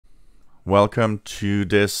Welcome to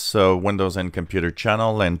this Windows and Computer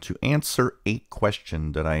channel, and to answer a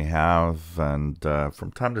question that I have, and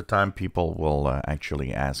from time to time people will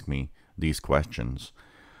actually ask me these questions.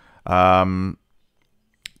 The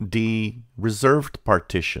reserved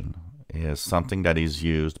partition is something that is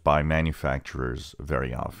used by manufacturers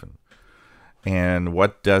very often. And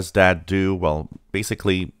what does that do? Well,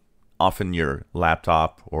 basically, often your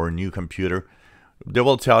laptop or new computer, they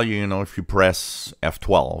will tell you, if you press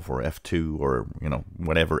F12 or F2 or,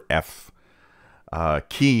 whatever F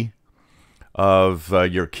key of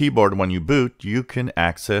your keyboard when you boot, you can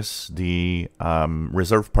access the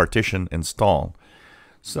reserved partition install.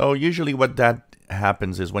 So usually what that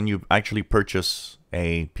happens is when you actually purchase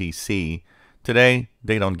a PC, today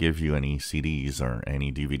they don't give you any CDs or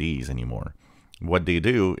any DVDs anymore. What they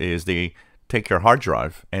do is they take your hard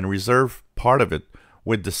drive and reserve part of it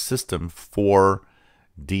with the system for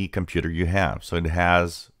the computer you have. So it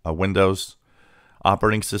has a Windows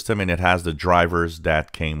operating system and it has the drivers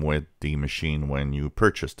that came with the machine when you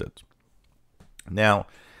purchased it. Now,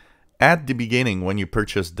 at the beginning, when you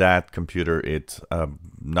purchase that computer, it's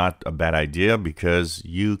not a bad idea because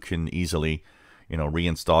you can easily,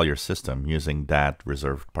 reinstall your system using that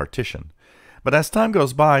reserved partition. But as time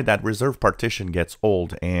goes by, that reserved partition gets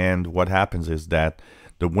old, and what happens is that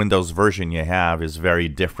the Windows version you have is very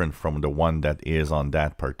different from the one that is on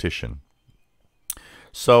that partition.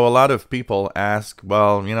 So a lot of people ask,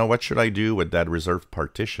 well, what should I do with that reserved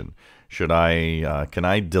partition? Can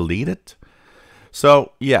I delete it?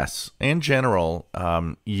 So yes, in general,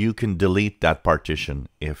 you can delete that partition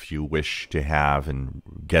if you wish to have and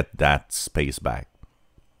get that space back.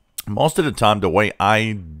 Most of the time, the way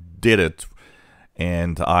I did it,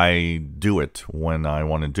 and I do it when I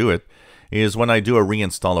want to do it, is when I do a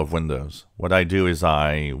reinstall of Windows. What I do is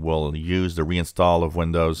I will use the reinstall of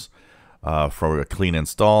Windows for a clean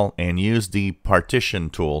install and use the partition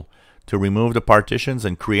tool to remove the partitions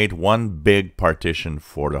and create one big partition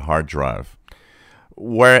for the hard drive.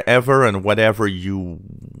 Wherever and whatever you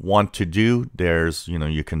want to do, there's,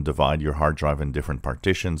 you can divide your hard drive in different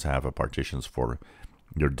partitions, have partitions for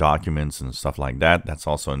your documents and stuff like that. That's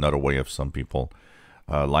also another way of some people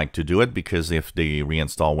like to do it, because if they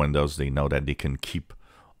reinstall Windows, they know that they can keep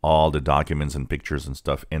all the documents and pictures and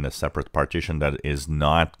stuff in a separate partition that is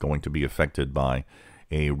not going to be affected by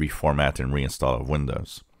a reformat and reinstall of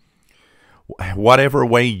Windows. Whatever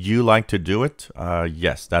way you like to do it,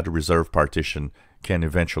 yes, that reserved partition can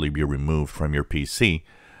eventually be removed from your PC.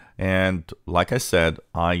 And like I said,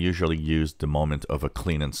 I usually use the moment of a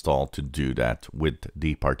clean install to do that with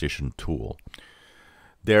the partition tool.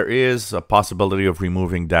 There is a possibility of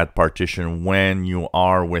removing that partition when you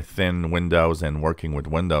are within Windows and working with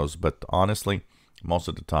Windows, but honestly, most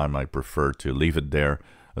of the time I prefer to leave it there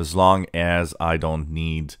as long as I don't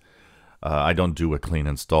do a clean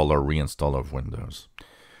install or reinstall of Windows.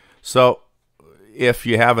 So if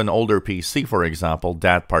you have an older PC, for example,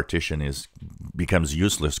 that partition becomes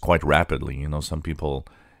useless quite rapidly. Some people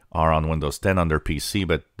are on Windows 10 on their PC,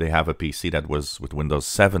 but they have a PC that was with Windows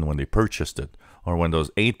 7 when they purchased it, or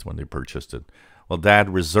Windows 8 when they purchased it. Well, that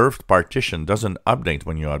reserved partition doesn't update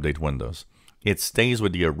when you update Windows. It stays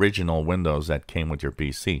with the original Windows that came with your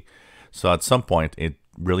PC. So at some point, it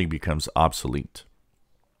really becomes obsolete.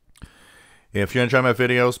 If you enjoy my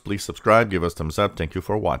videos, please subscribe, give us a thumbs up. Thank you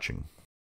for watching.